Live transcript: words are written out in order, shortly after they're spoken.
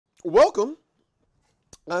Welcome.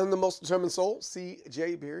 I'm the most determined soul,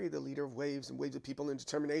 CJ Berry, the leader of waves and waves of people in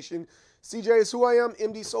determination. CJ is who I am.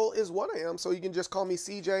 MDSoul is what I am. So you can just call me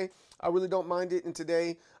CJ. I really don't mind it. And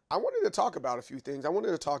today I wanted to talk about a few things. I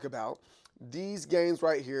wanted to talk about these games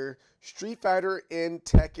right here, Street Fighter and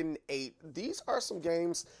Tekken 8. These are some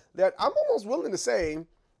games that I'm almost willing to say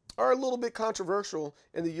are a little bit controversial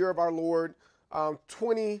in the year of our Lord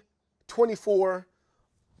 2024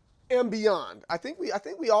 and beyond. I think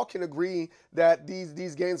we all can agree that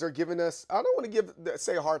these games are giving us, I don't want to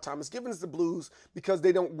say a hard time, it's giving us the blues because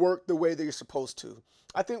they don't work the way they're supposed to.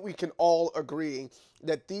 I think we can all agree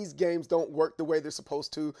that these games don't work the way they're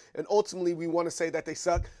supposed to, and ultimately we want to say that they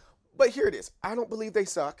suck. But here it is. I don't believe they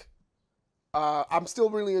suck. I'm still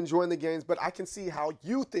really enjoying the games, but I can see how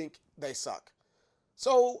you think they suck.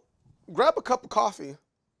 So grab a cup of coffee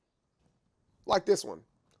like this one.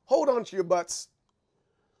 Hold on to your butts.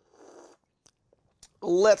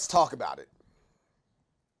 Let's talk about it.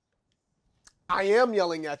 I am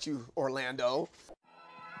yelling at you, Orlando.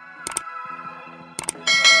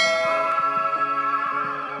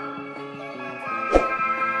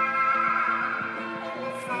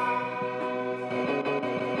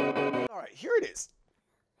 All right, here it is.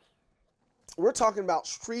 We're talking about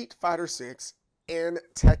Street Fighter 6 and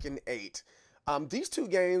Tekken 8. These two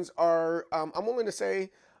games are, I'm willing to say,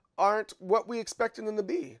 aren't what we expected them to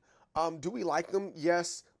be. Do we like them?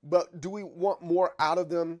 Yes. But do we want more out of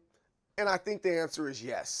them? And I think the answer is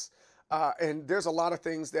yes. And there's a lot of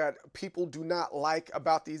things that people do not like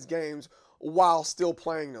about these games while still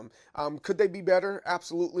playing them. Could they be better?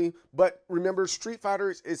 Absolutely. But remember, Street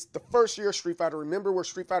Fighter is the first year of Street Fighter. Remember where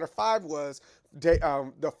Street Fighter 5 was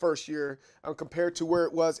the first year compared to where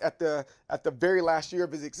it was at the very last year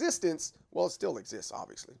of its existence. Well, it still exists,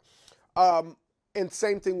 obviously. And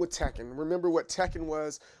same thing with Tekken. Remember what Tekken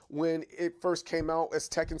was when it first came out as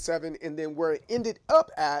Tekken 7, and then where it ended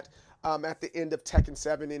up at the end of Tekken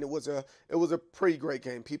 7, and it was a pretty great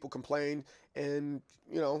game. People complained, and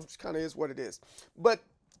you know, it kind of is what it is. But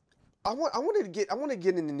I want to get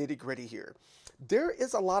in the nitty gritty here. There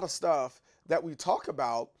is a lot of stuff that we talk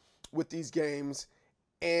about with these games,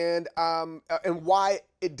 and why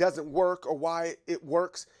it doesn't work or why it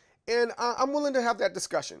works, and I'm willing to have that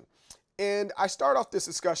discussion. And I start off this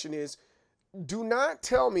discussion is, do not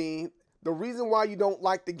tell me the reason why you don't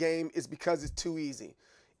like the game is because it's too easy.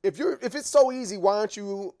 If it's so easy, why aren't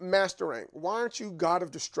you Master Rank? Why aren't you God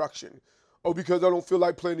of Destruction? Oh, because I don't feel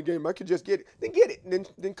like playing the game. I could just get it. Then get it. And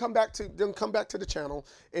then come back to the channel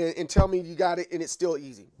and tell me you got it and it's still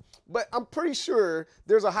easy. But I'm pretty sure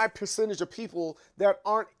there's a high percentage of people that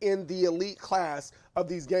aren't in the elite class of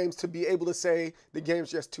these games to be able to say the game's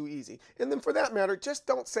just too easy. And then for that matter, just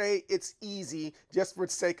don't say it's easy just for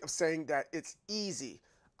the sake of saying that it's easy.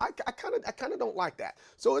 I kind of don't like that.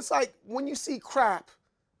 So it's like when you see crap,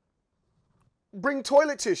 bring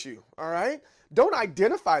toilet tissue, all right? Don't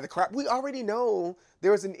identify the crap. We already know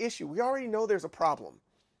there's an issue. We already know there's a problem.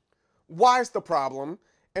 Why is the problem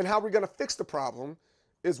and how we're going to fix the problem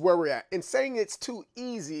is where we're at. And saying it's too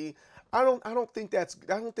easy, I don't think that's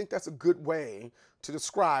a good way to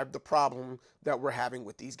describe the problem that we're having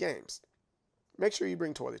with these games. Make sure you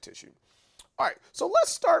bring toilet tissue. All right, so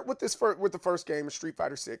let's start with the first game, Street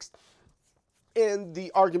Fighter 6. And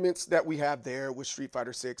the arguments that we have there with Street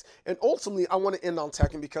Fighter 6. And ultimately, I want to end on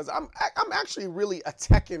Tekken because I'm actually really a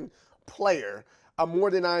Tekken player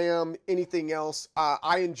more than I am anything else.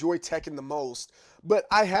 I enjoy Tekken the most. But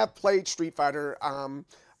I have played Street Fighter.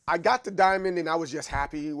 I got the diamond and I was just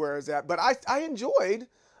happy where it's at. But I enjoyed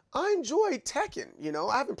Tekken. You know,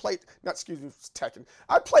 I haven't played, not excuse me, Tekken.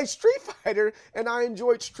 I played Street Fighter and I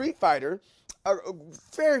enjoyed Street Fighter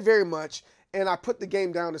very, very much. And I put the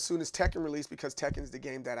game down as soon as Tekken released because Tekken is the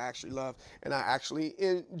game that I actually love and I actually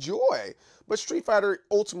enjoy. But Street Fighter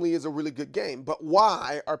ultimately is a really good game. But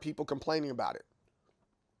why are people complaining about it?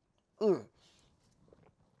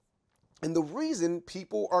 And the reason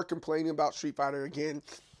people are complaining about Street Fighter again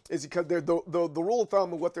is because the rule of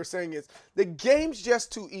thumb of what they're saying is the game's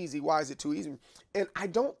just too easy. Why is it too easy? And I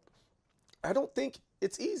don't think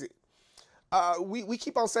it's easy. We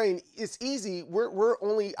keep on saying it's easy. We're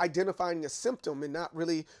only identifying a symptom and not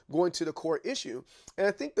really going to the core issue. And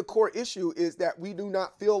I think the core issue is that we do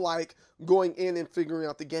not feel like going in and figuring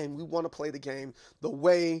out the game. We want to play the game the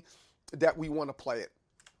way that we want to play it.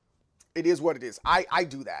 It is what it is. I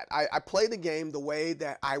do that. I play the game the way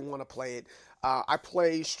that I want to play it. I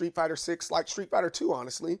play Street Fighter 6 like Street Fighter 2,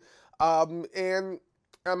 honestly. And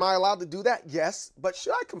am I allowed to do that? Yes. But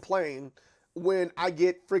should I complain when I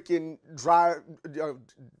get freaking drive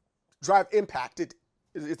impacted?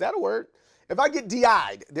 Is that a word? If I get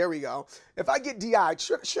DI'd, there we go. If I get DI'd,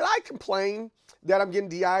 should I complain that I'm getting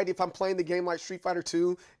DI'd if I'm playing the game like Street Fighter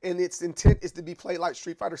 2 and its intent is to be played like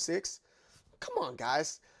Street Fighter 6? Come on,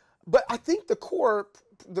 guys. But I think the core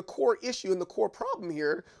issue and the core problem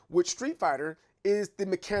here with Street Fighter is the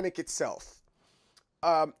mechanic itself.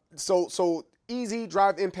 So easy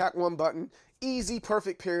drive impact one button, easy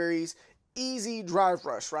perfect parries, easy drive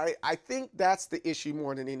rush, right? I think that's the issue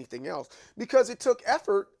more than anything else, because it took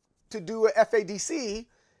effort to do a FADC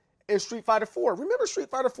in Street Fighter 4. Remember Street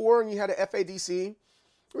Fighter 4 and you had a FADC?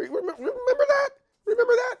 Remember that?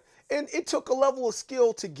 Remember that? And it took a level of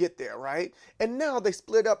skill to get there, right? And now they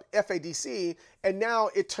split up FADC, and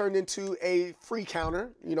now it turned into a free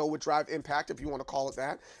counter, you know, with drive impact, if you want to call it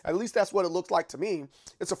that. At least that's what it looks like to me.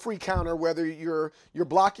 It's a free counter, whether you're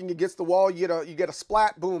blocking against the wall, you get a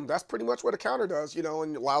splat, boom. That's pretty much what a counter does, you know,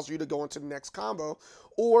 and allows you to go into the next combo.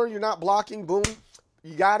 Or you're not blocking, boom.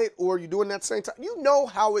 You got it, or you're doing that same time. You know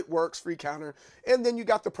how it works, free counter. And then you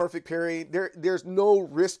got the perfect parry. There's no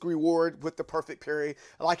risk reward with the perfect parry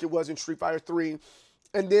like it was in Street Fighter 3.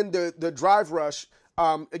 And then the drive rush,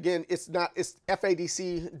 again, it's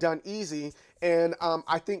FADC done easy. And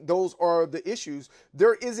I think those are the issues.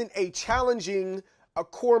 There isn't a challenging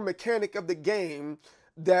core mechanic of the game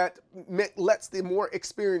that lets the more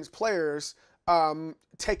experienced players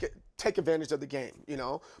take advantage of the game, you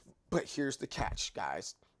know. But here's the catch,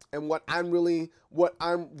 guys. And what I'm willing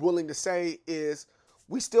to say is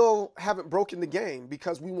we still haven't broken the game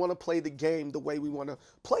because we want to play the game the way we want to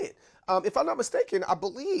play it. If I'm not mistaken, I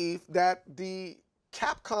believe that the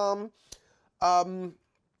Capcom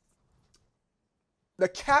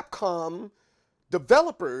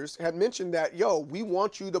developers had mentioned that, yo, we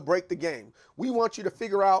want you to break the game. We want you to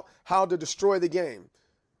figure out how to destroy the game.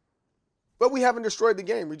 But we haven't destroyed the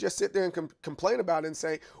game. We just sit there and complain about it and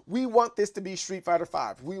say, we want this to be Street Fighter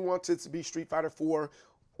 5. We want it to be Street Fighter 4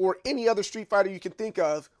 or any other Street Fighter you can think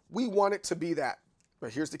of. We want it to be that. But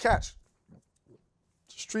here's the catch.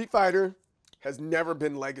 Street Fighter has never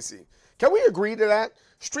been legacy. Can we agree to that?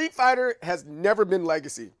 Street Fighter has never been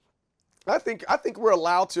legacy. I think we're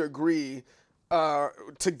allowed to agree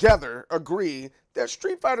agree that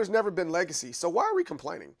Street Fighter's never been legacy. So why are we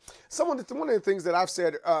complaining? One of the things that I've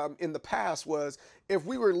said in the past was, if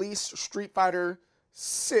we released Street Fighter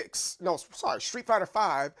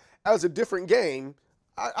 5 as a different game,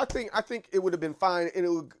 I think it would have been fine, and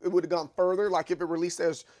it would have gone further. Like if it released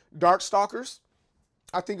as Darkstalkers,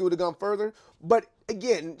 I think it would have gone further. But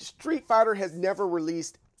again, Street Fighter has never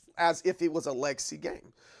released as if it was a legacy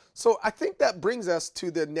game. So I think that brings us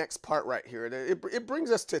to the next part right here. It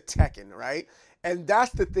brings us to Tekken, right? And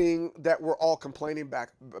that's the thing that we're all complaining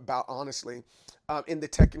about, honestly, in the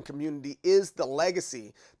Tekken community, is the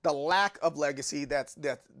legacy, the lack of legacy that's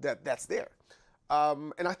there.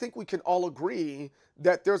 And I think we can all agree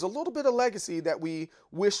that there's a little bit of legacy that we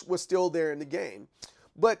wish was still there in the game.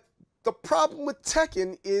 But the problem with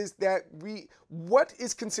Tekken is that what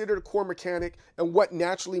is considered a core mechanic and what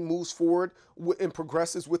naturally moves forward and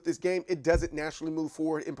progresses with this game, it doesn't naturally move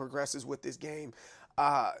forward and progresses with this game.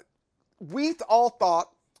 We all thought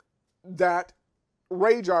that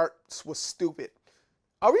Rage Arts was stupid.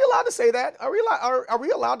 Are we allowed to say that? Are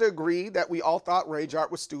we allowed to agree that we all thought Rage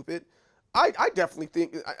Art was stupid? I definitely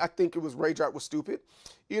think it was Rage Art was stupid.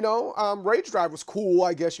 You know, Rage Drive was cool,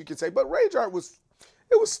 I guess you could say, but Rage Art was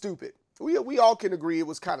stupid. We all can agree it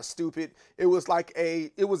was kind of stupid. It was like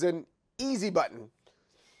it was an easy button.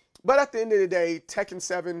 But at the end of the day, Tekken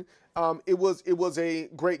 7, it was a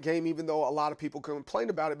great game, even though a lot of people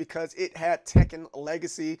complained about it because it had Tekken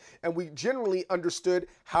legacy, and we generally understood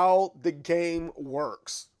how the game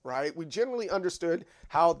works, right? We generally understood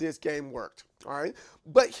how this game worked, all right?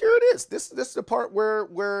 But here it is. This is the part where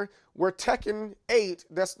Tekken 8,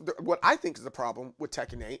 that's what I think is the problem with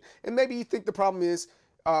Tekken 8, and maybe you think the problem is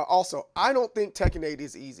also, I don't think Tekken 8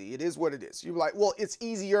 is easy. It is what it is. You're like, well, it's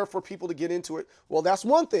easier for people to get into it. Well, that's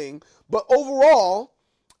one thing. But overall,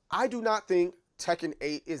 I do not think Tekken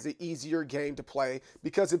 8 is the easier game to play,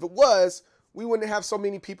 because if it was, we wouldn't have so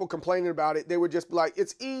many people complaining about it. They would just be like,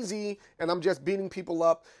 it's easy, and I'm just beating people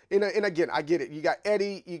up. And again, I get it. You got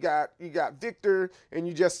Eddie, you got Victor, and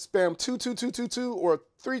you just spam 2, 2, 2, 2, 2, or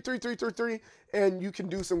 3, 3, 3, 3, 3, and you can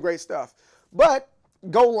do some great stuff. But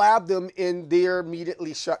go lab them and they're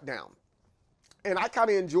immediately shut down. And I kind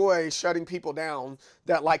of enjoy shutting people down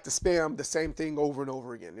that like to spam the same thing over and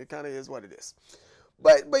over again. It kind of is what it is.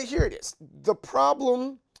 But here it is. The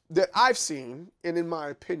problem that I've seen, and in my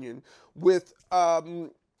opinion, with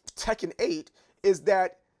Tekken 8 is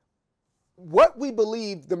that what we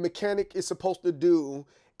believe the mechanic is supposed to do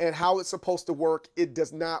and how it's supposed to work, it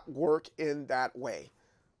does not work in that way.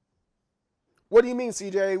 What do you mean,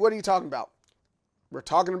 CJ? What are you talking about? We're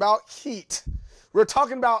talking about heat. We're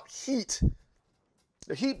talking about heat.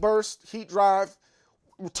 The heat burst, heat drive.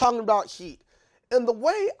 We're talking about heat. And the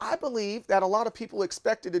way I believe that a lot of people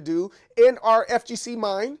expected to do in our FGC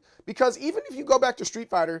mind, because even if you go back to Street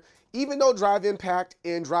Fighter, even though Drive Impact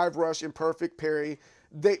and Drive Rush and Perfect Parry,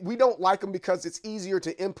 we don't like them because it's easier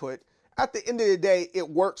to input. At the end of the day, it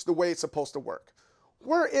works the way it's supposed to work.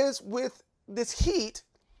 Whereas with this heat,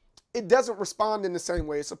 it doesn't respond in the same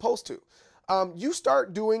way it's supposed to. You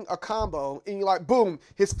start doing a combo and you're like, boom,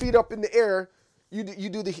 his feet up in the air. You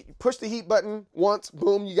do the push the heat button once,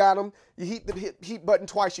 boom, you got him. You heat the heat button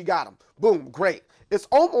twice, you got him. Boom, great. It's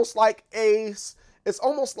almost like a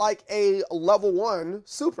level 1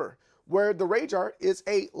 super, where the Rage Art is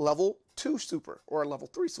a level 2 super or a level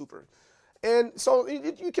 3 super. And so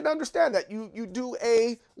you can understand that you do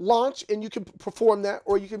a launch and you can perform that,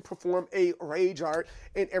 or you can perform a Rage Art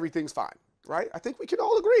and everything's fine, right? I think we can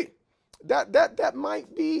all agree that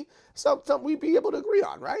might be something we'd be able to agree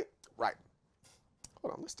on, right? Right.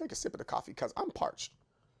 Hold on, let's take a sip of the coffee because I'm parched.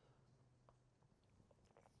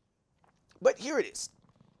 But here it is.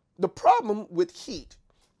 The problem with heat,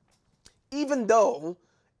 even though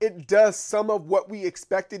it does some of what we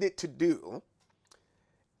expected it to do,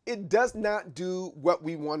 it does not do what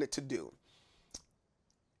we want it to do.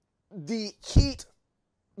 The heat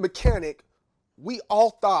mechanic, we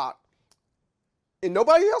all thought, and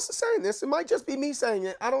nobody else is saying this, it might just be me saying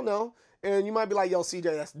it, I don't know. And you might be like, yo, CJ,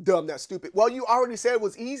 that's dumb, that's stupid. Well, you already said it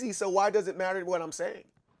was easy, so why does it matter what I'm saying?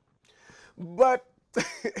 But,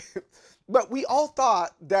 but we all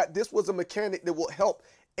thought that this was a mechanic that will help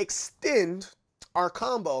extend our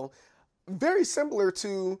combo, very similar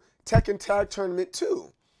to Tekken Tag Tournament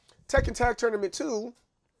 2. Tekken Tag Tournament 2,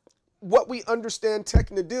 what we understand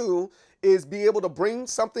Tekken to do is be able to bring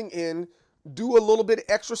something in, do a little bit of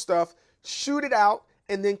extra stuff, shoot it out,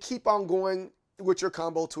 and then keep on going with your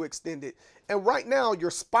combo to extend it. And right now you're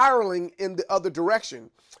spiraling in the other direction.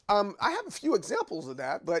 I have a few examples of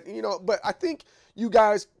that, but I think you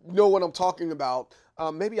guys know what I'm talking about.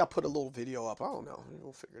 Maybe I'll put a little video up. I don't know.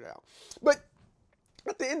 We'll figure it out. But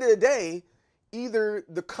at the end of the day, either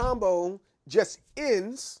the combo just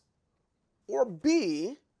ends, or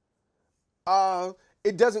B,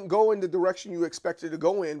 it doesn't go in the direction you expect it to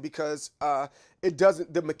go in because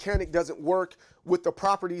the mechanic doesn't work with the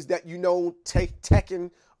properties that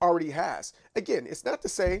Tekken already has. Again, it's not to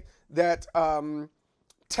say that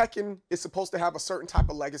Tekken is supposed to have a certain type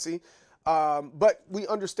of legacy, but we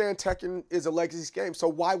understand Tekken is a legacy game, so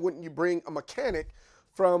why wouldn't you bring a mechanic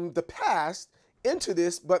from the past into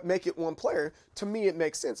this but make it one player? To me, it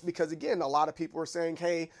makes sense because, again, a lot of people are saying,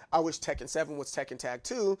 hey, I wish Tekken 7 was Tekken Tag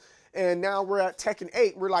 2, and now we're at Tekken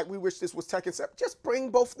 8, we're like, we wish this was Tekken 7. Just bring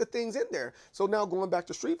both the things in there. So now going back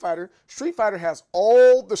to Street Fighter has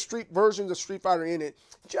all the Street versions of Street Fighter in it,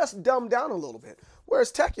 just dumbed down a little bit.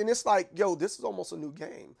 Whereas Tekken, it's like, yo, this is almost a new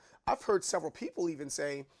game. I've heard several people even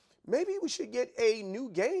say, maybe we should get a new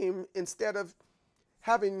game instead of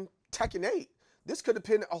having Tekken 8. This could have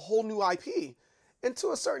been a whole new IP. And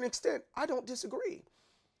to a certain extent, I don't disagree.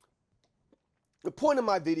 The point of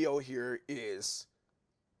my video here is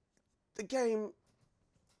the game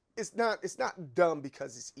is not dumb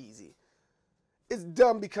because it's easy. It's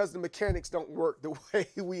dumb because the mechanics don't work the way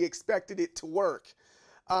we expected it to work.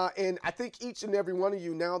 And I think each and every one of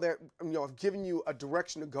you, now that I've given you a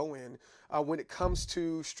direction to go in when it comes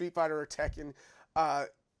to Street Fighter or Tekken,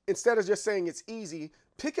 instead of just saying it's easy,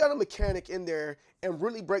 pick out a mechanic in there and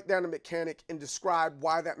really break down the mechanic and describe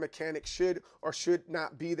why that mechanic should or should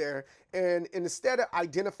not be there. And instead of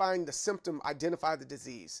identifying the symptom, identify the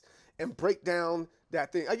disease and break down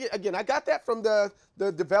that thing. Again, I got that from the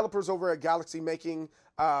developers over at Galaxy making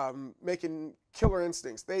Killer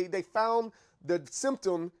Instincts. They found the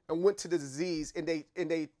symptom and went to the disease, and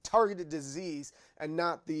they targeted the disease and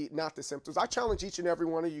not the symptoms. I challenge each and every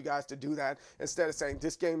one of you guys to do that instead of saying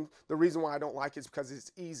this game, the reason why I don't like it is because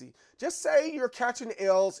it's easy. Just say you're catching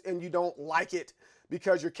L's and you don't like it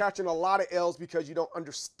because you're catching a lot of L's because you don't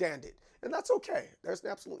understand it. And that's okay. There's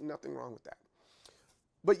absolutely nothing wrong with that.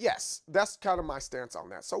 But yes, that's kind of my stance on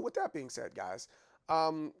that. So with that being said, guys,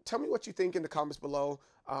 tell me what you think in the comments below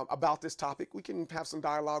about this topic. We can have some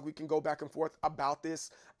dialogue. We can go back and forth about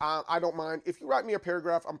this. I don't mind. If you write me a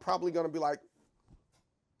paragraph, I'm probably going to be like,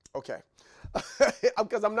 okay.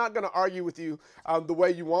 Because I'm not going to argue with you the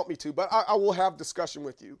way you want me to, but I will have discussion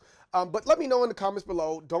with you. But let me know in the comments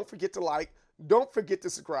below. Don't forget to like. Don't forget to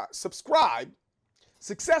subscribe.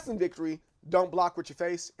 Success and victory. Don't block with your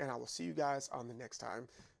face. And I will see you guys on the next time.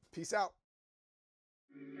 Peace out.